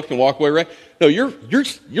 quick look and walk away, right? No, you're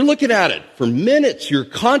looking at it for minutes. You're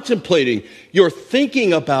contemplating. You're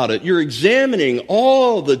thinking about it. You're examining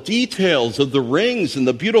all the details of the rings and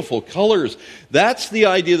the beautiful colors. That's the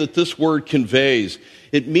idea that this word conveys.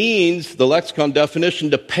 It means, the lexicon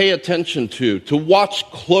definition, to pay attention to watch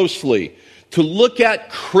closely, to look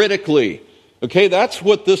at critically. Okay, that's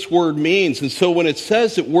what this word means. And so when it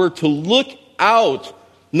says that we're to look out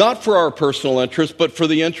not for our personal interest, but for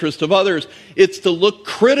the interest of others. It's to look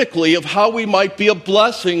critically of how we might be a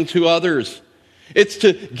blessing to others. It's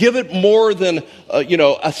to give it more than,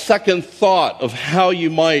 a second thought of how you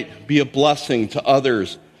might be a blessing to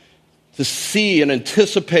others. To see and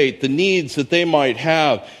anticipate the needs that they might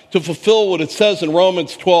have. To fulfill what it says in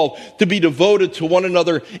Romans 12, to be devoted to one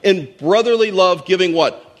another in brotherly love, giving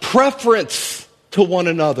what? Preference to one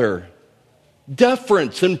another.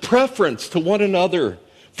 Deference and preference to one another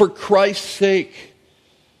for Christ's sake.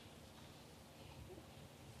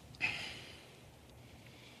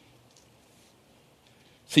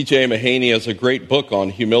 C.J. Mahaney has a great book on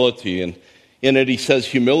humility, and in it he says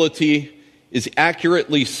humility is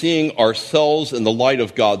accurately seeing ourselves in the light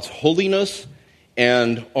of God's holiness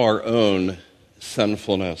and our own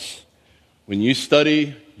sinfulness. When you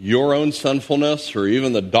study your own sinfulness or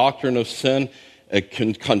even the doctrine of sin,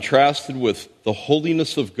 contrasted with the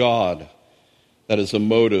holiness of God, that is a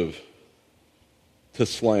motive to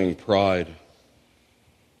slaying pride.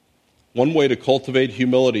 One way to cultivate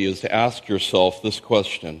humility is to ask yourself this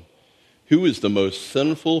question: who is the most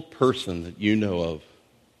sinful person that you know of?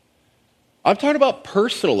 I'm talking about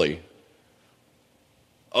personally.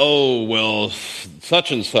 Oh, well,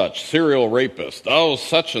 such and such, serial rapist. Oh,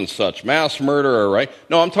 such and such, mass murderer, right?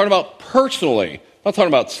 No, I'm talking about personally. I'm not talking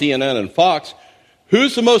about CNN and Fox.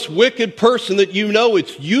 Who's the most wicked person that you know?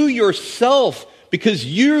 It's you yourself, because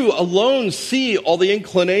you alone see all the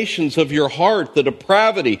inclinations of your heart, the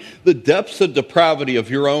depravity, the depths of depravity of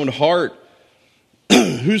your own heart.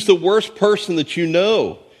 Who's the worst person that you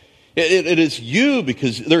know? It is you,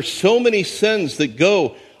 because there's so many sins that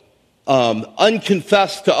go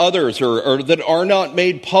unconfessed to others or that are not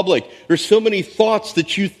made public. There's so many thoughts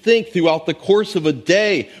that you think throughout the course of a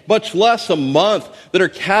day, much less a month, that are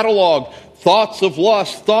cataloged. Thoughts of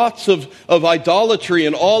lust, thoughts of idolatry,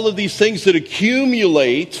 and all of these things that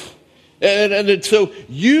accumulate. And so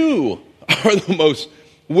you are the most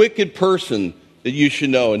wicked person that you should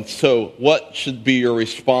know. And so what should be your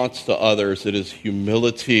response to others? It is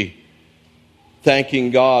humility. Thanking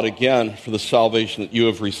God again for the salvation that you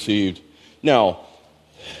have received. Now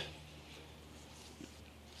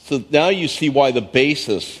you see why the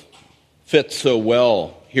basis fits so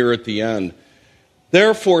well here at the end.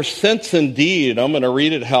 Therefore, since indeed, I'm going to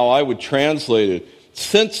read it how I would translate it.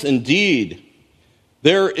 Since indeed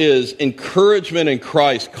there is encouragement in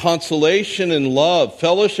Christ, consolation in love,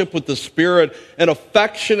 fellowship with the Spirit, and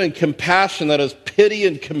affection and compassion, that is pity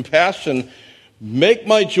and compassion, make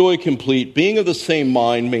my joy complete, being of the same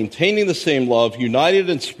mind, maintaining the same love, united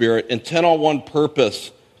in spirit, intent on one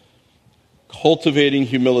purpose, cultivating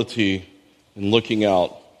humility and looking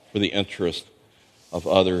out for the interest of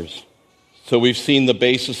others. So we've seen the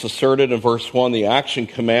basis asserted in verse 1, the action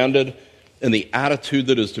commanded, and the attitude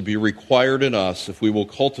that is to be required in us if we will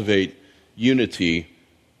cultivate unity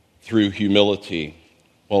through humility.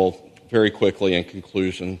 Well, very quickly in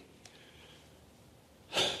conclusion,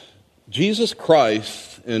 Jesus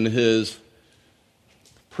Christ, in his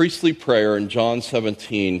priestly prayer in John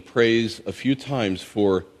 17, prays a few times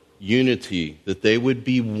for unity, that they would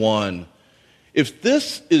be one. If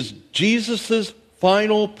this is Jesus'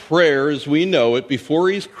 final prayer as we know it before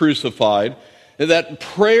he's crucified, and that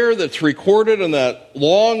prayer that's recorded in that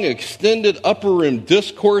long extended upper room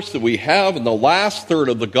discourse that we have in the last third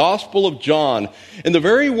of the Gospel of John, and the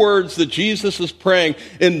very words that Jesus is praying,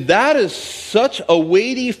 and that is such a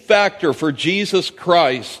weighty factor for Jesus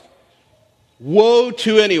Christ. Woe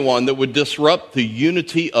to anyone that would disrupt the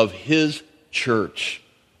unity of his church,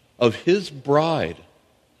 of his bride.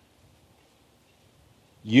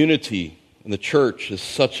 Unity in the church is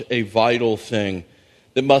such a vital thing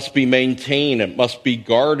that must be maintained, it must be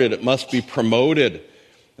guarded, it must be promoted.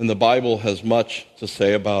 And the Bible has much to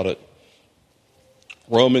say about it.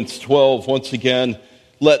 Romans 12, once again,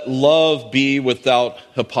 let love be without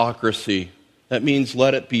hypocrisy. That means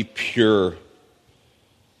let it be pure.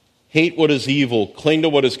 Hate what is evil, cling to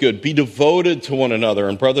what is good, be devoted to one another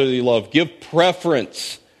in brotherly love, give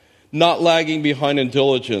preference, not lagging behind in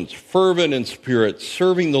diligence, fervent in spirit,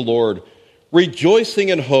 serving the Lord, rejoicing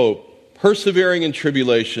in hope, persevering in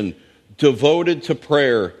tribulation, devoted to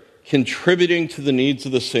prayer, contributing to the needs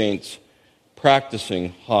of the saints,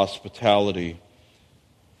 practicing hospitality.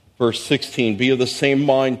 Verse 16, be of the same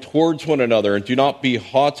mind towards one another, and do not be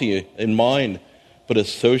haughty in mind, but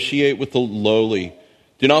associate with the lowly.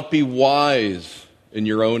 Do not be wise in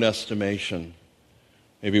your own estimation.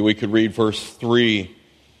 Maybe we could read verse 3.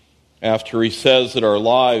 After he says that our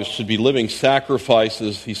lives should be living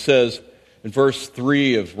sacrifices, he says, in verse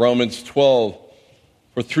 3 of Romans 12,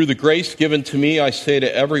 for through the grace given to me, I say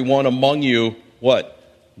to everyone among you, what?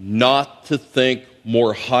 Not to think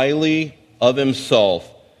more highly of himself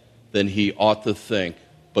than he ought to think,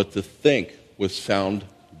 but to think with sound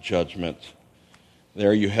judgment.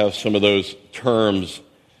 There you have some of those terms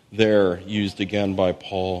there used again by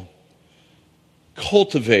Paul.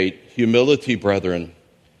 Cultivate humility, brethren.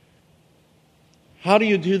 How do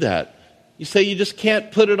you do that? You say you just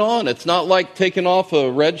can't put it on. It's not like taking off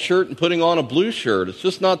a red shirt and putting on a blue shirt. It's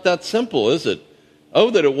just not that simple, is it? Oh,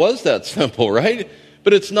 that it was that simple, right?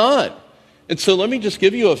 But it's not. And so let me just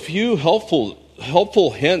give you a few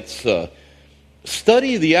helpful hints.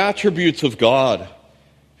 Study the attributes of God.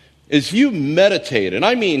 As you meditate, and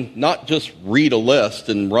I mean not just read a list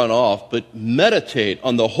and run off, but meditate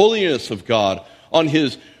on the holiness of God, on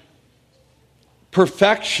his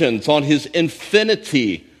perfections, on his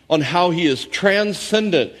infinity, on how he is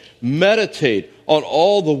transcendent. Meditate on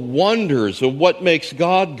all the wonders of what makes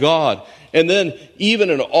God God. And then even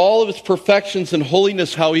in all of his perfections and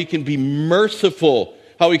holiness, how he can be merciful,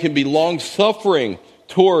 how he can be long-suffering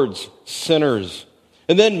towards sinners.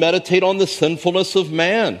 And then meditate on the sinfulness of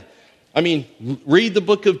man. I mean, read the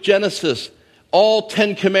book of Genesis. All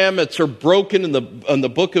 10 commandments are broken in the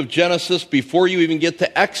book of Genesis before you even get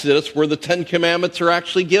to Exodus, where the 10 commandments are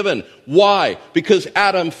actually given. Why? Because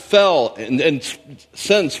Adam fell and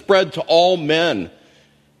sin spread to all men.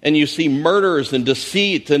 And you see murders and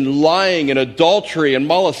deceit and lying and adultery and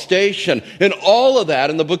molestation and all of that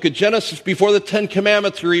in the book of Genesis before the 10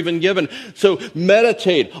 commandments are even given. So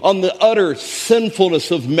meditate on the utter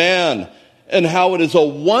sinfulness of man, and how it is a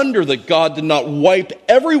wonder that God did not wipe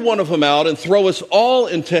every one of them out and throw us all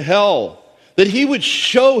into hell. That he would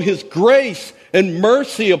show his grace and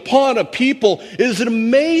mercy upon a people is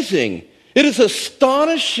amazing. It is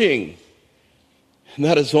astonishing. And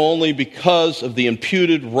that is only because of the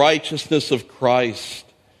imputed righteousness of Christ.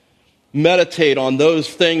 Meditate on those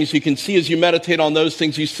things. You can see as you meditate on those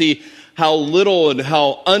things, you see how little and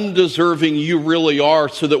how undeserving you really are,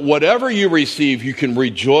 so that whatever you receive, you can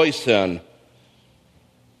rejoice in.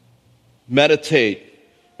 Maintain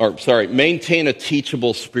a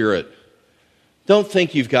teachable spirit. Don't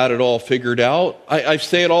think you've got it all figured out. I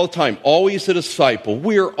say it all the time. Always a disciple.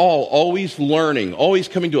 We are all always learning, always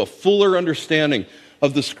coming to a fuller understanding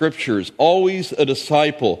of the Scriptures. Always a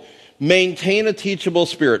disciple. Maintain a teachable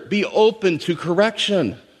spirit. Be open to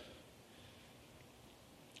correction.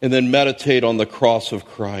 And then meditate on the cross of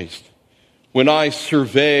Christ. When I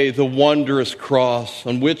survey the wondrous cross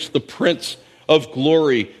on which the Prince of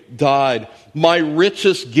Glory died, my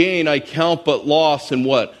richest gain I count but loss, and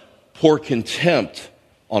what? Pour contempt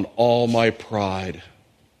on all my pride.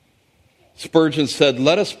 Spurgeon said,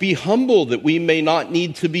 let us be humble that we may not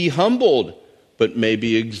need to be humbled, but may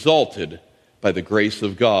be exalted by the grace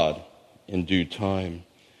of God in due time.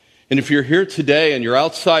 And if you're here today and you're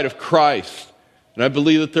outside of Christ, and I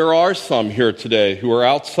believe that there are some here today who are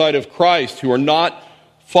outside of Christ, who are not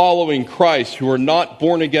following Christ, who are not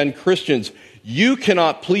born-again Christians, you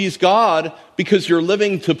cannot please God because you're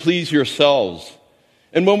living to please yourselves.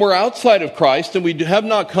 And when we're outside of Christ and we have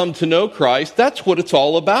not come to know Christ, that's what it's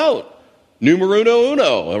all about. Numero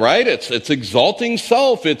uno, right? It's exalting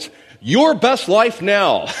self. It's your best life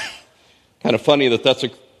now. Kind of funny that that's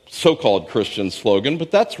a so-called Christian slogan,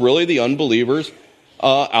 but that's really the unbeliever's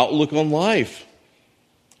outlook on life.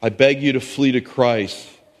 I beg you to flee to Christ.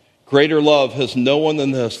 Greater love has no one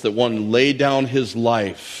than this, that one lay down his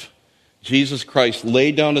life. Jesus Christ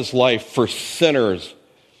laid down his life for sinners.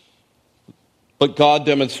 But God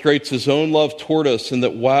demonstrates his own love toward us in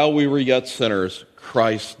that while we were yet sinners,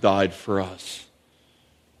 Christ died for us.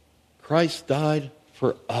 Christ died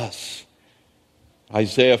for us.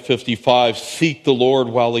 Isaiah 55, seek the Lord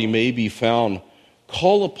while he may be found.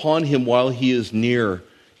 Call upon him while he is near.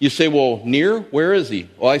 You say, well, near? Where is he?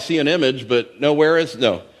 Well, I see an image, but no, where is?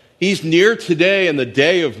 No. He's near today in the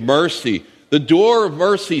day of mercy. The door of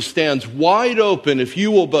mercy stands wide open if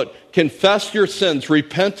you will but confess your sins,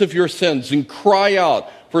 repent of your sins, and cry out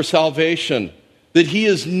for salvation. That he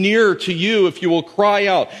is near to you if you will cry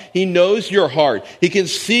out. He knows your heart. He can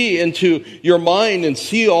see into your mind and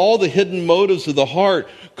see all the hidden motives of the heart.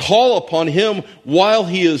 Call upon him while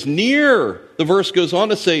he is near. The verse goes on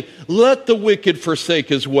to say, let the wicked forsake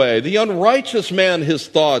his way, the unrighteous man his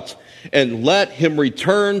thoughts, and let him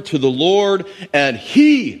return to the Lord, and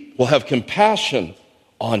he will have compassion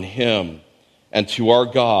on him. And to our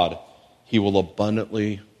God, he will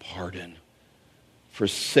abundantly pardon.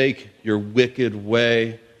 Forsake your wicked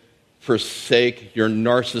way. Forsake your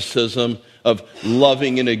narcissism of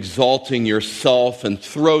loving and exalting yourself, and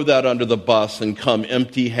throw that under the bus and come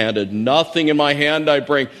empty-handed. Nothing in my hand I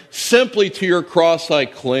bring. Simply to your cross I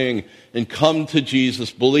cling, and come to Jesus,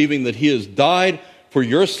 believing that he has died for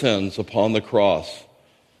your sins upon the cross,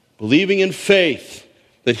 believing in faith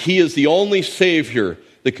that he is the only Savior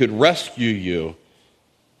that could rescue you,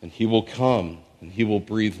 and he will come and he will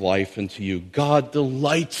breathe life into you. God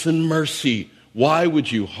delights in mercy. Why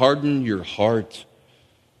would you harden your heart?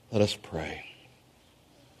 Let us pray.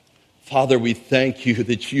 Father, we thank you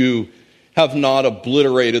that you have not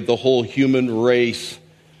obliterated the whole human race.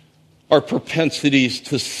 Our propensities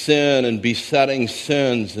to sin and besetting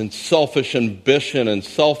sins and selfish ambition and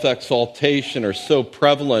self-exaltation are so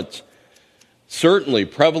prevalent, certainly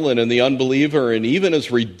prevalent in the unbeliever, and even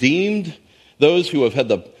as redeemed, those who have had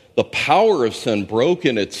the power of sin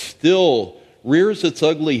broken, it still rears its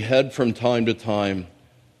ugly head from time to time.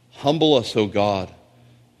 Humble us, O God,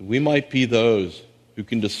 that we might be those who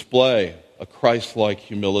can display a Christ-like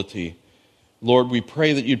humility. Lord, we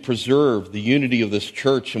pray that you'd preserve the unity of this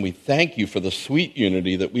church, and we thank you for the sweet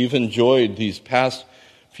unity that we've enjoyed these past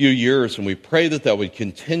few years, and we pray that that would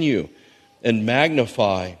continue and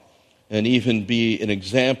magnify and even be an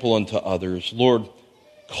example unto others. Lord,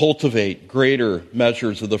 cultivate greater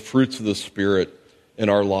measures of the fruits of the Spirit in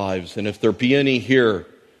our lives, and if there be any here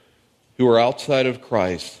who are outside of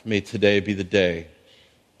Christ, may today be the day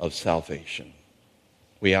of salvation.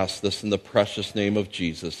 We ask this in the precious name of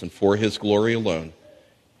Jesus and for his glory alone.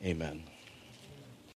 Amen.